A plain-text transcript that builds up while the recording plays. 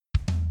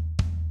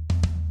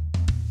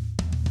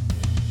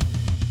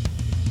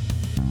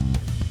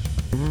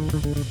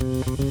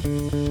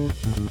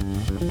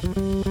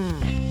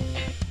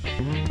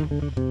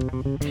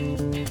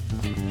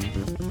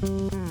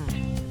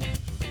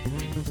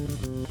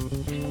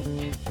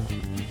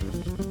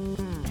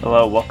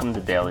Hello, welcome to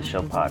Daily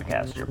Show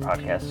Podcast, your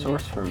podcast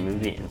source for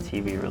movie and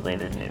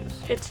TV-related news.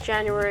 It's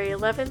January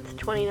 11th,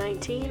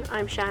 2019.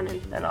 I'm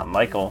Shannon. And I'm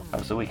Michael.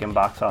 How's the weekend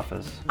box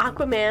office?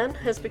 Aquaman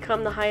has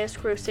become the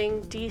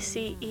highest-grossing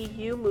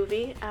DCEU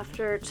movie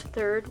after its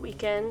third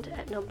weekend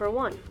at number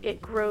one.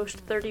 It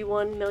grossed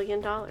 $31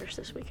 million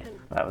this weekend.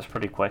 That was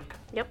pretty quick.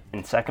 Yep.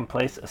 In second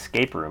place,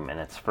 Escape Room in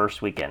its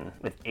first weekend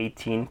with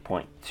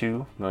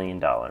 $18.2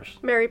 million.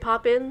 Mary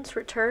Poppins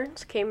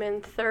Returns came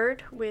in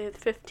third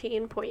with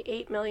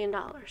 $15.8 million.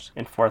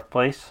 In fourth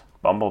place,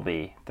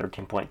 Bumblebee,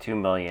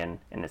 $13.2 million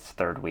in its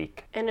third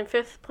week. And in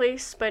fifth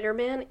place,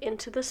 Spider-Man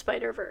Into the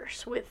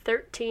Spider-Verse with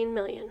 $13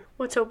 million.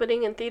 What's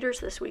opening in theaters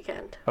this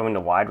weekend? Coming to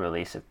wide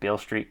release, If Beale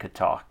Street Could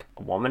Talk.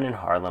 A woman in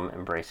Harlem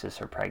embraces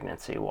her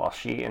pregnancy while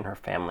she and her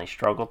family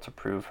struggle to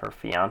prove her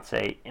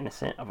fiancé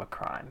innocent of a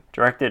crime.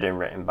 Directed and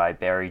written by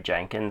Barry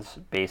Jenkins,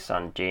 based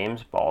on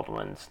James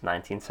Baldwin's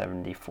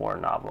 1974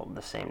 novel of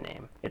the same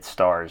name. It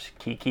stars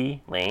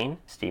Kiki Lane,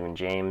 Stephen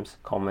James,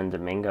 Coleman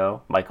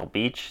Domingo, Michael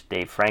Beach,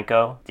 Dave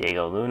Franco,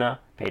 Diego Luna,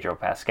 Pedro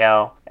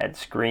Pascal, Ed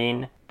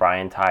Skrein,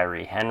 Brian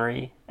Tyree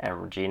Henry, and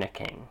Regina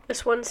King.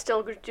 This one's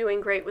still doing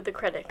great with the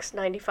critics,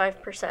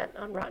 95%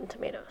 on Rotten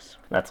Tomatoes.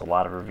 That's a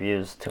lot of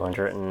reviews,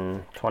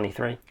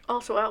 223.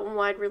 Also out in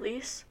wide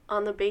release,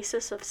 On the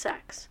Basis of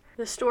Sex.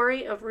 The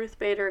story of Ruth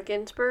Bader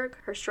Ginsburg,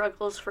 her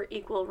struggles for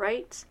equal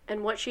rights,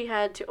 and what she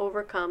had to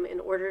overcome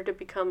in order to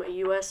become a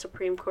U.S.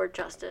 Supreme Court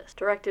Justice.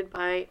 Directed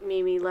by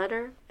Mimi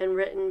Leder and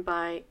written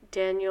by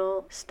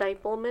Daniel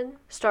Stiepleman.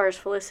 Stars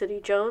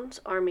Felicity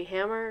Jones, Armie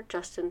Hammer,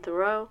 Justin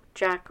Theroux,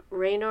 Jack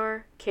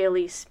Reynor,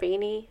 Kaylee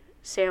Spaney,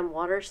 Sam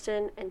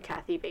Waterston, and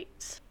Kathy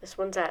Bates. This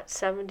one's at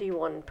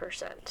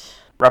 71%.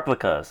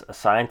 Replicas. A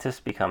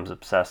scientist becomes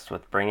obsessed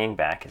with bringing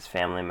back his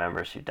family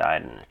members who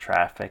died in a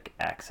traffic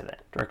accident.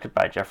 Directed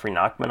by Jeffrey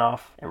Nachmanoff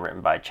and written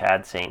by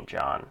Chad St.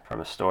 John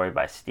from a story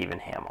by Stephen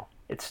Hamill.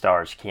 It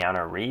stars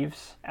Keanu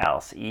Reeves,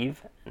 Alice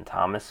Eve, and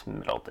Thomas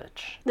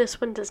Middleditch.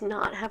 This one does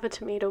not have a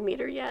tomato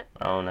meter yet.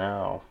 Oh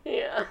no.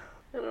 Yeah,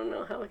 I don't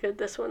know how good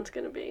this one's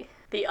going to be.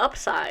 The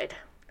Upside.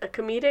 A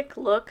comedic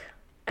look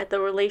at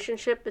the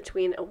relationship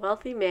between a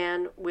wealthy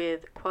man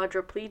with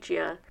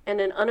quadriplegia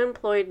and an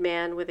unemployed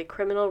man with a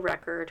criminal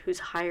record who's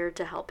hired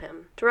to help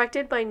him.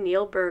 Directed by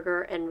Neil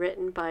Berger and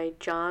written by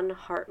John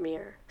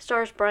Hartmere.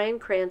 Stars Bryan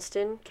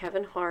Cranston,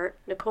 Kevin Hart,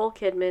 Nicole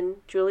Kidman,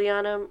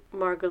 Juliana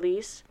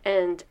Margulies,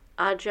 and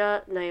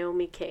Aja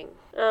Naomi King.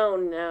 Oh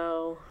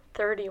no,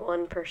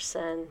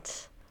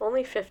 31%.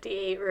 Only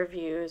 58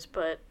 reviews,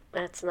 but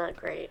that's not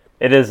great.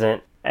 It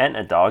isn't. And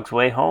A Dog's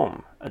Way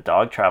Home. A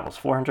dog travels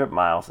 400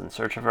 miles in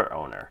search of her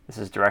owner. This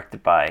is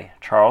directed by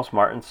Charles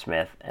Martin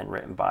Smith and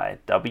written by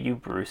W.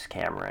 Bruce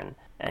Cameron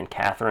and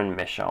Catherine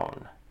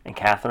Michon.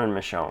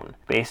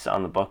 Based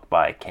on the book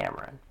by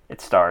Cameron. It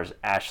stars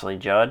Ashley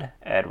Judd,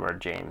 Edward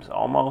James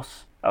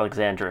Olmos,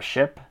 Alexandra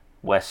Shipp,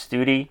 Wes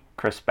Studi,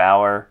 Chris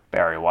Bauer,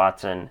 Barry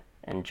Watson,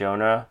 and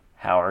Jonah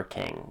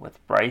Hauer-King, with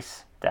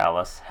Bryce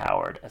Dallas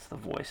Howard as the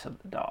voice of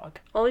the dog.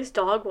 All these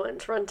dog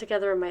ones run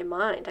together in my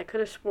mind. I could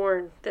have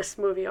sworn this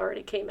movie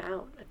already came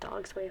out, A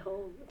Dog's Way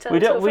Home.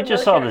 We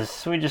just saw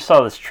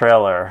this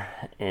trailer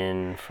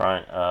in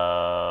front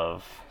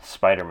of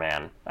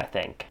Spider-Man, I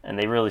think, and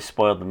they really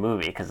spoiled the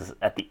movie because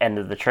at the end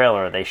of the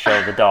trailer they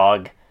show the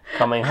dog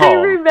coming home.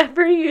 I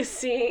remember you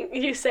saying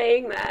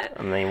that.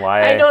 I mean,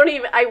 why?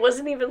 I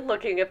wasn't even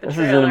looking at the this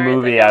trailer. This isn't a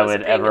movie I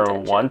would ever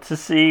attention. Want to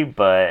see,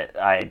 but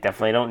I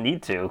definitely don't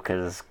need to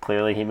because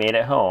clearly he made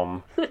it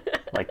home.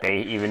 Like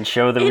they even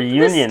show the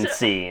reunion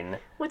scene.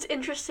 What's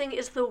interesting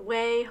is the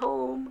way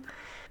home.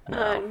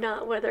 No.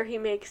 Not whether he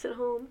makes it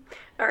home.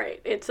 All right,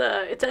 it's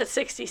at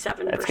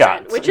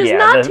 67%, which is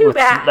not too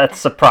bad. That's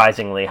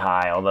surprisingly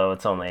high, although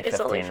it's only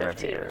 15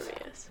 reviews.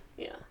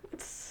 Yeah,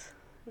 it's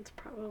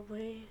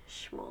probably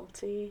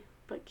schmaltzy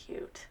but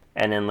cute.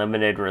 And in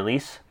limited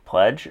release,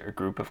 Pledge. A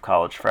group of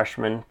college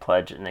freshmen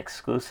pledge an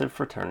exclusive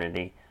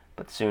fraternity,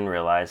 but soon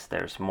realize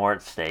there's more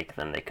at stake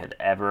than they could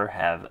ever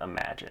have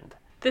imagined.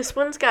 This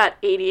one's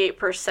got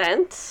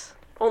 88%.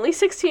 Only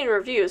 16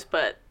 reviews,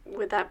 but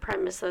with that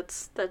premise,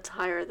 that's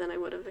higher than I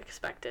would have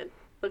expected.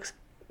 Looks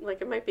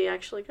like it might be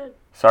actually good.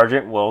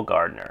 Sergeant Will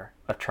Gardner,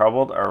 a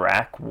troubled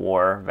Iraq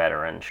War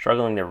veteran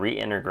struggling to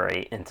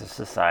reintegrate into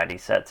society,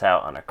 sets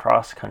out on a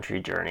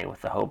cross-country journey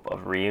with the hope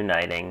of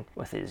reuniting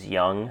with his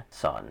young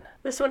son.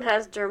 This one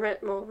has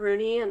Dermot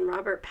Mulroney and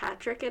Robert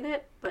Patrick in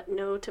it, but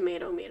no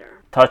tomato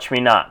meter. Touch Me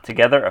Not.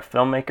 Together, a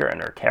filmmaker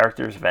and her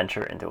characters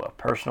venture into a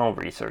personal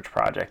research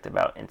project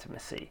about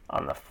intimacy.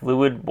 On the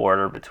fluid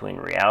border between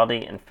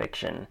reality and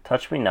fiction,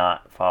 Touch Me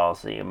Not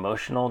follows the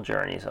emotional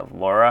journeys of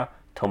Laura,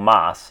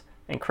 Tomas,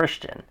 and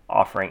Christian,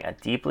 offering a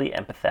deeply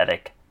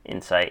empathetic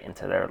insight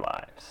into their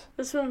lives.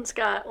 This one's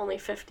got only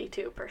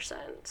 52%,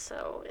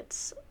 so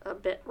it's a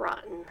bit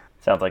rotten.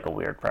 Sounds like a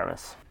weird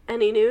premise.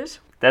 Any news?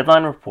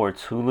 Deadline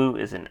reports Hulu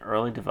is in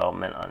early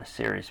development on a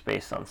series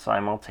based on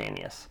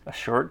Simultaneous, a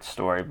short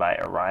story by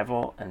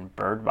Arrival and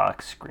Bird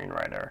Box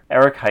screenwriter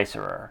Eric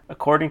Heiserer.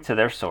 According to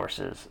their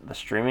sources, the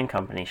streaming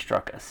company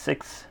struck a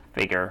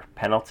six-figure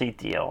penalty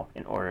deal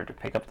in order to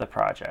pick up the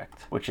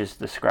project, which is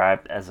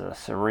described as a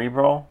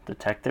cerebral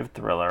detective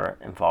thriller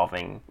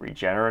involving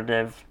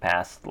regenerative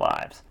past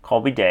lives.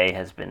 Colby Day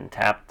has been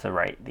tapped to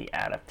write the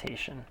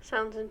adaptation.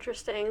 Sounds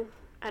interesting.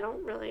 I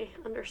don't really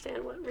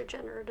understand what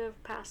regenerative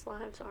past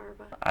lives are,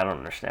 but I don't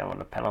understand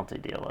what a penalty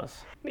deal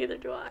is. neither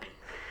do I.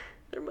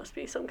 There must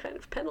be some kind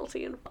of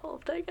penalty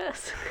involved, I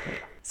guess.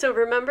 So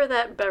remember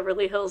that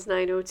Beverly Hills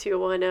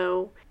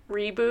 90210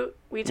 reboot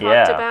we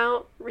talked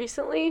about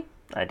recently?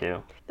 I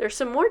do. There's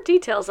some more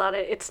details on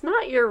it. It's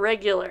not your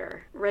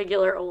regular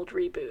old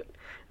reboot.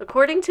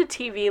 According to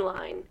TV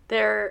Line,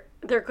 they're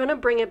going to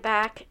bring it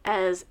back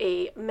as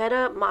a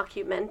meta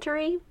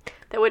mockumentary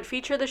that would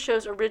feature the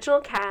show's original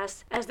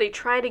cast as they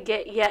try to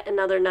get yet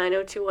another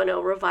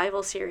 90210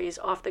 revival series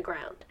off the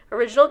ground.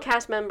 Original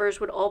cast members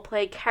would all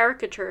play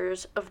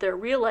caricatures of their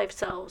real-life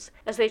selves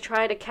as they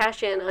try to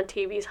cash in on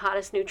TV's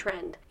hottest new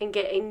trend and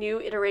get a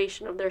new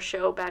iteration of their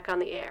show back on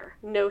the air.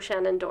 No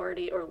Shannon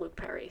Doherty or Luke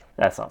Perry.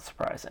 That's not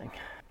surprising.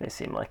 They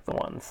seem like the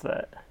ones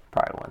that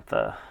probably want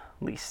the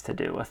least to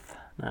do with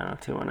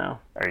 90210.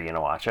 Are you going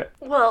to watch it?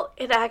 Well,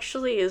 it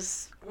actually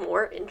is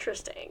more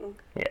interesting.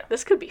 Yeah.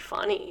 This could be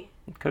funny.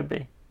 It could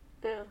be.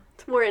 Yeah.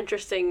 It's more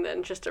interesting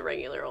than just a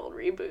regular old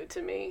reboot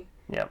to me.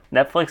 Yep.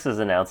 Netflix has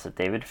announced that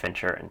David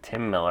Fincher and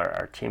Tim Miller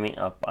are teaming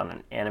up on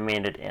an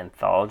animated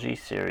anthology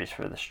series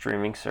for the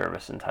streaming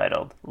service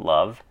entitled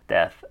Love,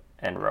 Death,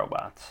 and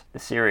Robots. The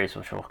series,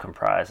 which will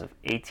comprise of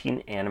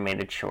 18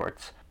 animated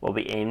shorts, will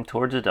be aimed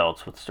towards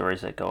adults with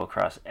stories that go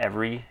across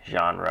every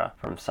genre,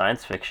 from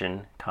science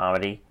fiction,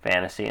 comedy,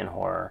 fantasy, and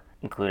horror,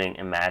 including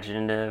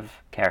imaginative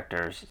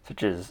characters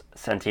such as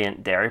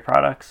sentient dairy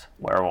products,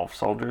 werewolf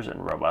soldiers,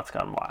 and robots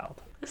gone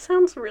wild. This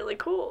sounds really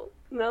cool.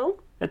 No?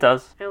 It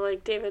does. I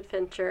like David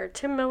Fincher.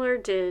 Tim Miller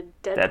did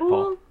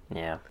Deadpool?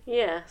 Yeah.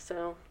 Yeah,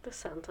 so this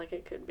sounds like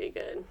it could be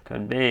good.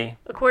 Could be.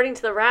 According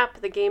to The Wrap,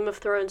 the Game of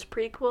Thrones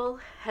prequel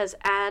has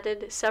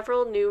added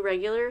several new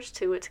regulars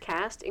to its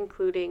cast,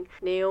 including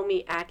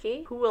Naomi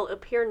Ackie, who will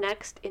appear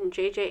next in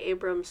J.J.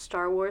 Abrams'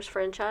 Star Wars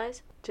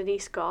franchise,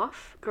 Denise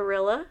Gough,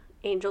 Gorilla,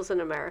 Angels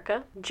in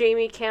America,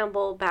 Jamie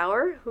Campbell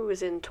Bower, who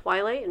was in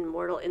Twilight and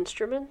Mortal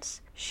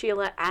Instruments,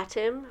 Sheila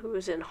Atim, who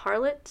was in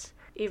Harlots,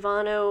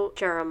 Ivano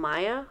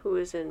Jeremiah, who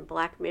was in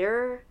Black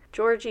Mirror,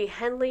 Georgie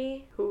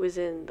Henley, who was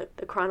in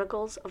the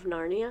Chronicles of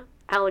Narnia,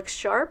 Alex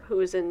Sharp, who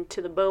was in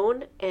To the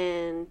Bone,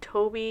 and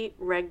Toby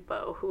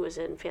Regbo, who was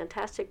in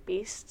Fantastic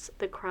Beasts: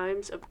 The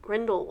Crimes of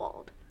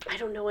Grindelwald. I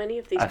don't know any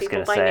of these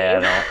people by name.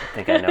 I don't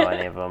think I know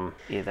any of them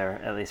either,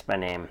 at least by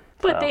name.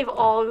 But they've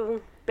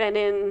all been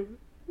in,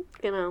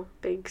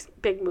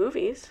 big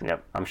movies.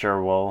 Yep, I'm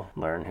sure we'll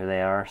learn who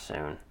they are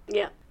soon.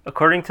 Yeah.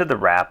 According to The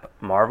Wrap,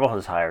 Marvel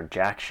has hired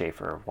Jack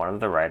Schaefer, one of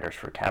the writers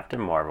for Captain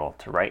Marvel,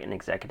 to write and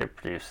executive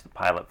produce the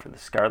pilot for the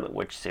Scarlet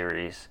Witch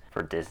series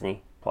for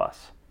Disney+.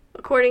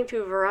 According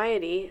to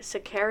Variety,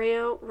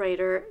 Sicario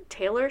writer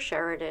Taylor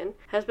Sheridan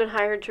has been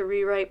hired to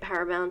rewrite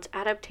Paramount's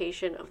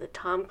adaptation of the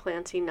Tom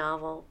Clancy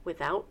novel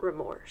Without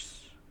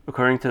Remorse.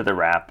 According to The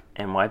Wrap,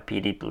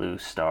 NYPD Blue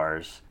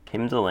stars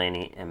Kim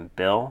Delaney and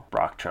Bill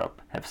Brochtrup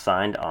have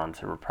signed on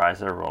to reprise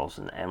their roles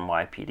in the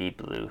NYPD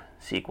Blue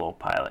sequel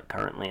pilot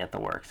currently at the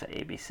works at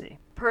ABC.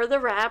 Per The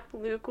Wrap,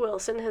 Luke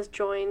Wilson has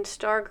joined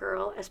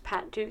Stargirl as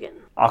Pat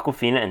Dugan.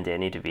 Awkwafina and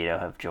Danny DeVito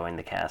have joined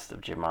the cast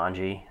of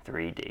Jumanji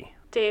 3D.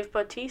 Dave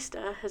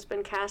Bautista has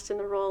been cast in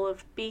the role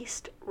of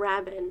Beast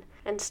Rabin,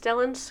 and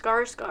Stellan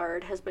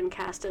Skarsgård has been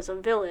cast as a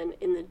villain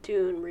in the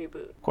Dune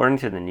reboot. According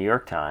to the New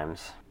York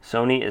Times,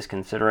 Sony is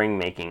considering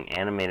making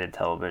animated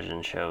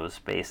television shows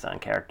based on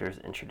characters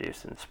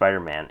introduced in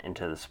Spider-Man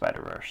Into the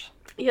Spider-Verse.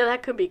 Yeah,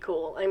 that could be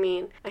cool. I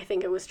mean, I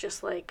think it was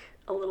just like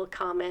a little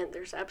comment.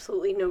 There's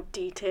absolutely no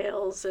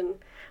details, and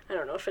I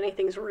don't know if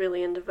anything's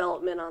really in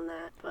development on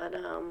that. But,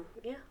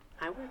 yeah,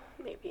 I would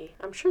maybe.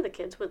 I'm sure the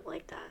kids would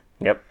like that.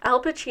 Yep.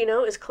 Al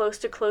Pacino is close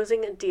to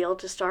closing a deal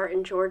to star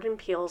in Jordan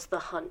Peele's The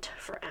Hunt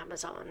for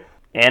Amazon.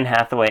 Anne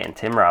Hathaway and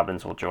Tim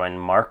Robbins will join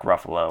Mark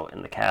Ruffalo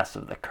in the cast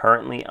of the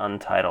currently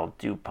untitled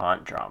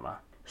DuPont drama.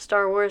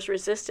 Star Wars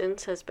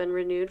Resistance has been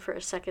renewed for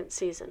a second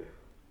season.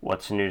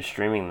 What's new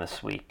streaming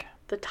this week?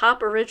 The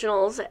top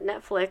originals at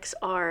Netflix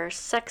are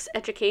Sex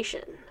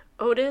Education.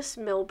 Otis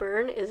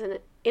Milburn is an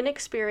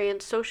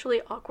inexperienced,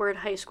 socially awkward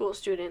high school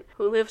student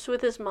who lives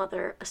with his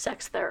mother, a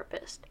sex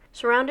therapist.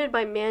 Surrounded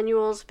by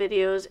manuals,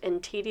 videos,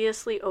 and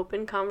tediously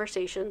open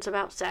conversations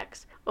about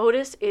sex,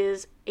 Otis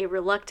is a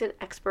reluctant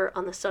expert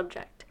on the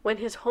subject. When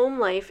his home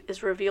life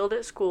is revealed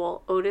at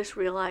school, Otis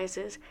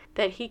realizes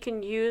that he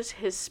can use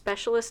his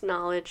specialist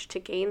knowledge to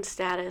gain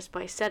status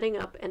by setting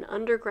up an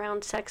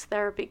underground sex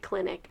therapy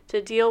clinic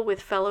to deal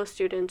with fellow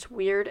students'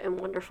 weird and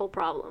wonderful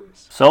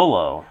problems.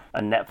 Solo,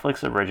 a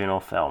Netflix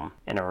original film.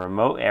 In a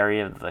remote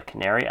area of the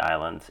Canary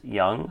Islands,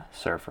 young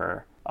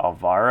surfer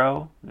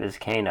Alvaro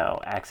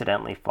Vizcaino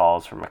accidentally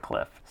falls from a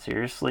cliff.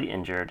 Seriously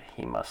injured,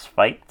 he must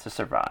fight to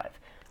survive.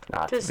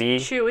 Does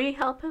Chewie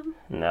help him?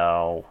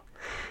 No.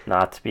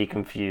 Not to be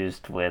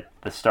confused with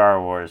the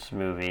Star Wars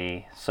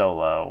movie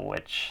Solo,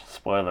 which,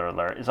 spoiler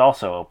alert, is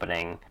also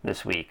opening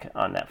this week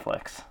on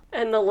Netflix.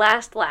 And the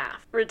last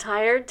laugh.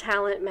 Retired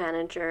talent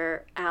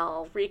manager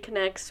Al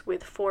reconnects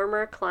with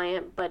former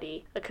client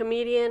Buddy, a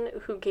comedian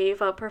who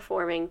gave up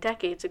performing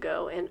decades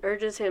ago, and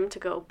urges him to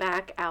go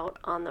back out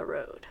on the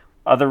road.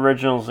 Other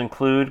originals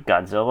include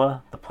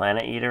Godzilla, The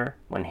Planet Eater,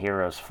 When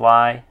Heroes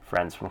Fly,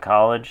 Friends from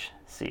College,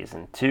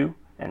 Season 2,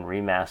 and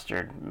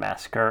remastered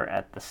Massacre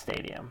at the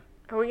Stadium.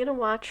 Are we going to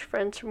watch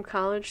Friends from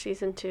College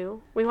Season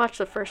 2? We watched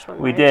the first one,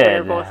 We right?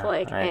 did. We were both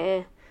like,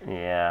 eh.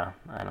 Yeah,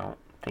 I don't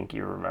think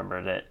you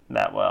remembered it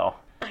that well.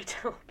 I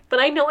don't. But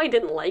I know I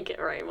didn't like it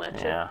very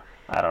much. Yeah,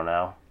 I don't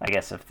know. I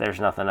guess if there's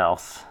nothing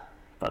else,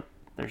 but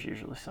there's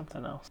usually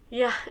something else.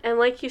 Yeah, and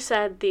like you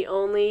said, the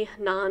only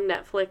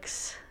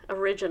non-Netflix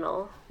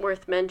original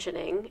worth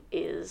mentioning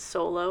is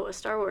Solo, A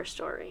Star Wars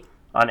Story.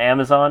 On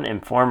Amazon,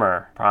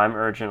 Informer, Prime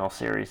Original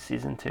Series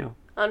Season 2.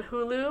 On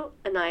Hulu,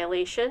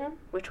 Annihilation,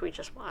 which we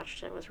just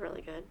watched and it was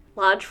really good.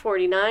 Lodge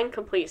 49,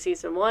 Complete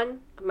Season 1.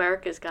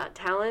 America's Got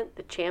Talent,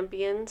 The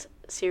Champions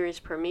Series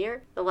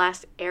Premiere. The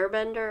Last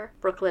Airbender,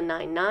 Brooklyn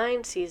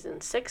Nine-Nine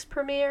Season 6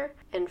 Premiere.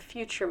 And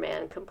Future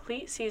Man,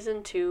 Complete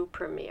Season 2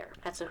 Premiere.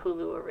 That's a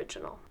Hulu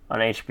original. On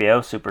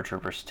HBO, Super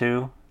Troopers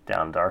 2,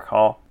 Down Dark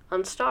Hall.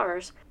 On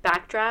Starz,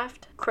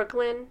 Backdraft,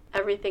 Crooklyn,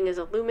 Everything is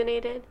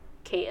Illuminated,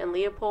 Kate and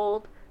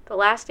Leopold, The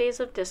Last Days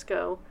of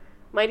Disco,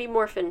 Mighty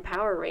Morphin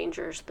Power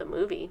Rangers, the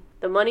movie,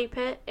 The Money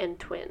Pit, and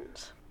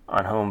Twins.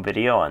 On home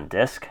video on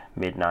disc,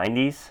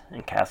 Mid-90s,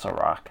 and Castle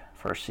Rock,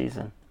 first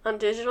season. On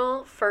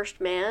digital,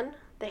 First Man,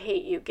 The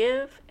Hate U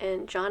Give,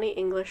 and Johnny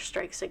English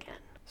Strikes Again.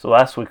 So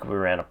last week we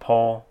ran a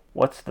poll.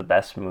 What's the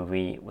best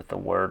movie with the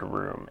word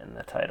room in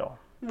the title?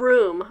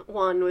 Room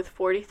won with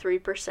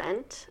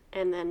 43%,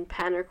 and then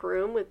Panic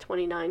Room with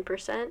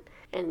 29%,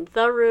 and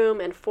The Room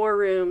and Four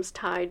Rooms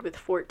tied with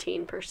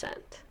 14%.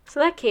 So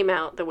that came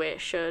out the way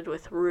it should,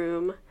 with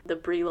Room, the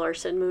Brie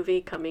Larson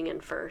movie, coming in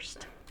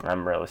first.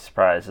 I'm really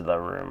surprised The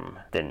Room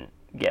didn't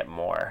get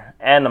more.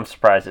 And I'm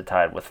surprised it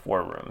tied with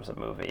Four Rooms, a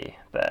movie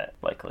that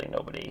likely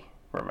nobody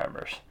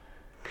remembers.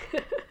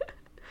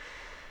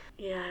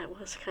 Yeah, it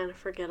was kind of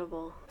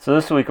forgettable. So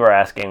this week we're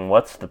asking,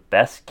 what's the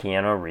best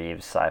Keanu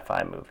Reeves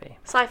sci-fi movie?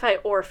 Sci-fi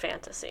or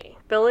fantasy.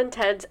 Bill and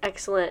Ted's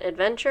Excellent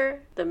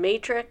Adventure, The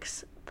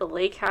Matrix, The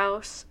Lake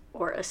House,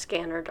 or A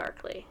Scanner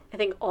Darkly. I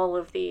think all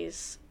of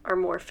these are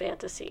more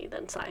fantasy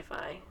than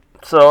sci-fi.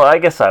 So I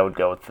guess I would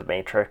go with The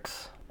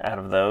Matrix out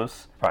of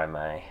those. Probably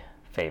my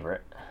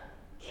favorite.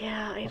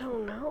 Yeah, I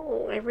don't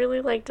know. I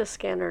really liked A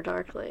Scanner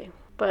Darkly,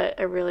 but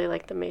I really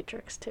like The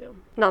Matrix too.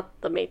 Not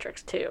The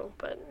Matrix 2,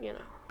 but you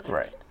know.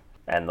 Right.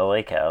 And The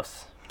Lake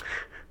House.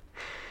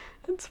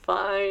 It's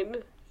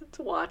fine. It's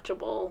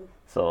watchable.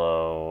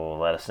 So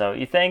let us know what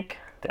you think.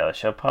 Daily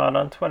Show Pod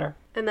on Twitter.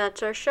 And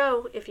that's our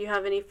show. If you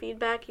have any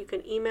feedback, you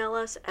can email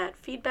us at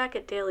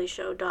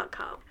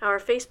feedback@dailyshow.com. Our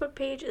Facebook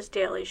page is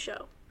Daily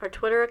Show. Our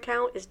Twitter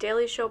account is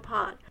Daily Show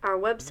Pod. Our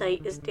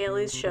website is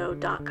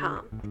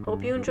dailyshow.com.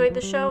 Hope you enjoyed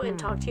the show and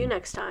talk to you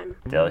next time.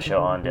 Daily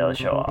Show on, Daily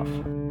Show off.